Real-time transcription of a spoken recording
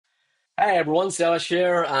Hi everyone, Savash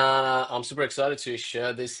here. I'm super excited to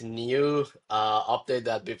share this new update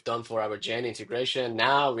that we've done for our Jane integration.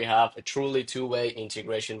 Now we have a truly two-way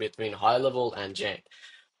integration between high level and Jane.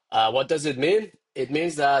 What does it mean? It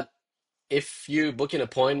means that if you book an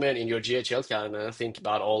appointment in your GHL calendar, think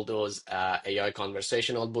about all those AI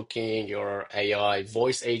conversational booking, your AI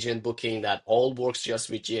voice agent booking, that all works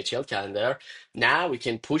just with GHL calendar. Now we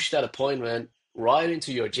can push that appointment right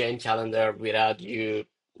into your Jane calendar without you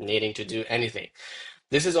needing to do anything.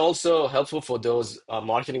 This is also helpful for those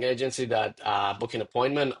marketing agency that book an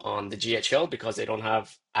appointment on the GHL because they don't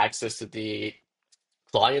have access to the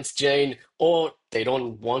client's Jane, or they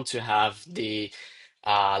don't want to have the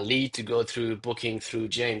lead to go through booking through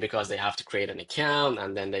Jane because they have to create an account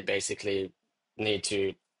and then they basically need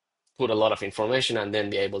to put a lot of information and then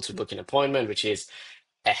be able to book an appointment, which is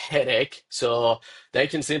a headache. So they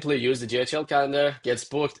can simply use the GHL calendar, gets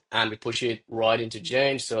booked, and we push it right into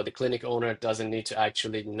Jane. So the clinic owner doesn't need to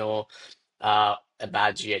actually know about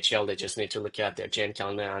GHL. They just need to look at their Jane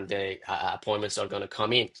calendar and the appointments are going to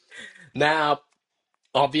come in. Now,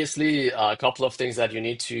 obviously, a couple of things that you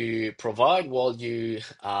need to provide while you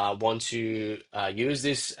want to use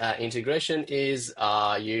this integration is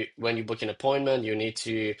you when you book an appointment, you need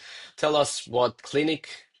to tell us what clinic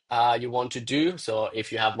you want to do. So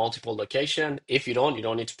if you have multiple location, if you don't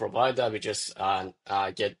need to provide that. We just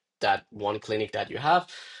get that one clinic that you have,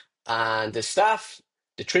 and the staff,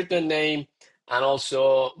 the treatment name, and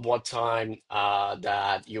also what time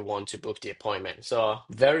that you want to book the appointment. So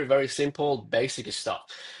very, very simple, basic stuff.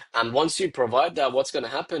 And once you provide that, what's going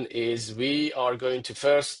to happen is we are going to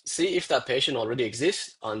first see if that patient already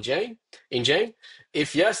exists on Jane, in Jane.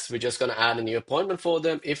 If yes, we're just going to add a new appointment for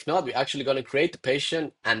them. If not, we're actually going to create the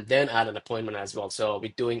patient and then add an appointment as well. So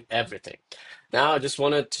we're doing everything. Now, I just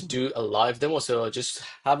wanted to do a live demo. So just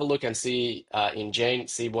have a look and see in Jane,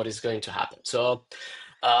 see what is going to happen. So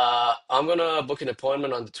I'm gonna book an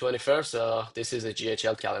appointment on the 21st. This is a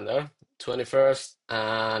GHL calendar, 21st,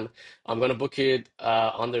 and I'm gonna book it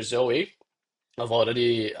under Zoe. I've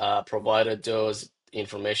already provided those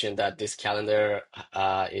information that this calendar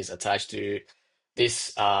is attached to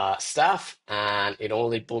this staff, and it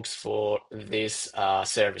only books for this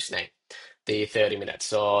service name, the 30 minutes.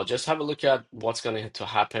 So just have a look at what's going to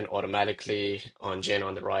happen automatically on Jen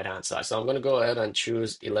on the right hand side. So I'm going to go ahead and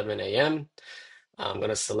choose 11 a.m. I'm going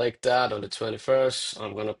to select that on the 21st.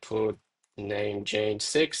 I'm going to put name Jane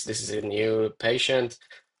 6. This is a new patient,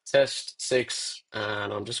 test 6.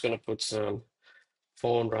 And I'm just going to put some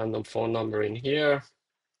random phone number in here.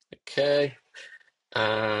 Okay.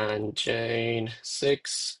 And Jane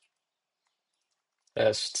 6,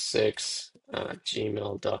 test 6 at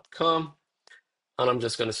gmail.com. And I'm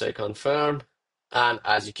just going to say confirm. And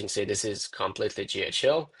as you can see, this is completely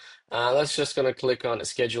GHL. Let's just going to click on a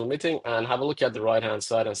schedule meeting and have a look at the right hand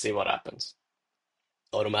side and see what happens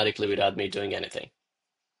automatically without me doing anything.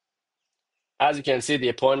 As you can see, the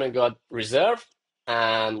appointment got reserved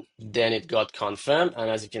and then it got confirmed. And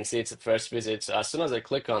as you can see, it's the first visit. So as soon as I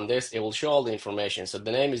click on this, it will show all the information. So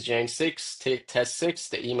the name is Jane 6, test 6,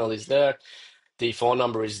 the email is there, the phone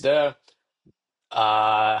number is there.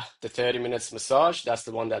 The 30 minutes massage, that's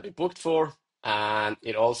the one that we booked for. And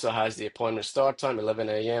it also has the appointment start time, 11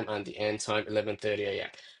 a.m. and the end time, 11:30 a.m.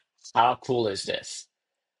 How cool is this?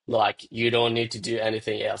 Like, you don't need to do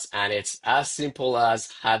anything else. And it's as simple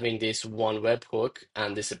as having this one webhook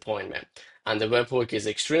and this appointment. And the webhook is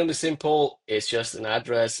extremely simple. It's just an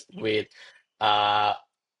address with uh,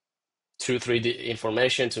 2, 3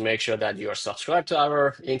 information to make sure that you are subscribed to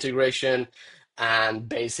our integration, and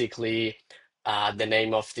basically the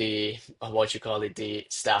name of the what you call it, the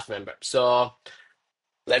staff member. So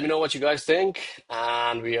let me know what you guys think.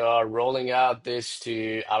 And we are rolling out this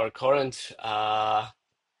to our current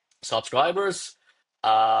subscribers.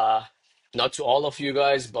 Uh, Not to all of you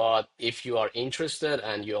guys, but if you are interested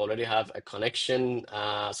and you already have a connection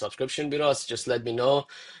subscription with us, just let me know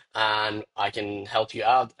and I can help you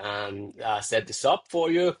out and set this up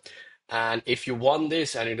for you. And if you want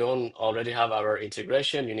this and you don't already have our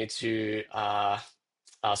integration, you need to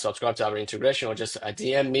subscribe to our integration or just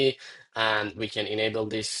DM me and we can enable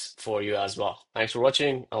this for you as well. Thanks for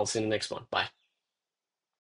watching. I'll see you in the next one. Bye.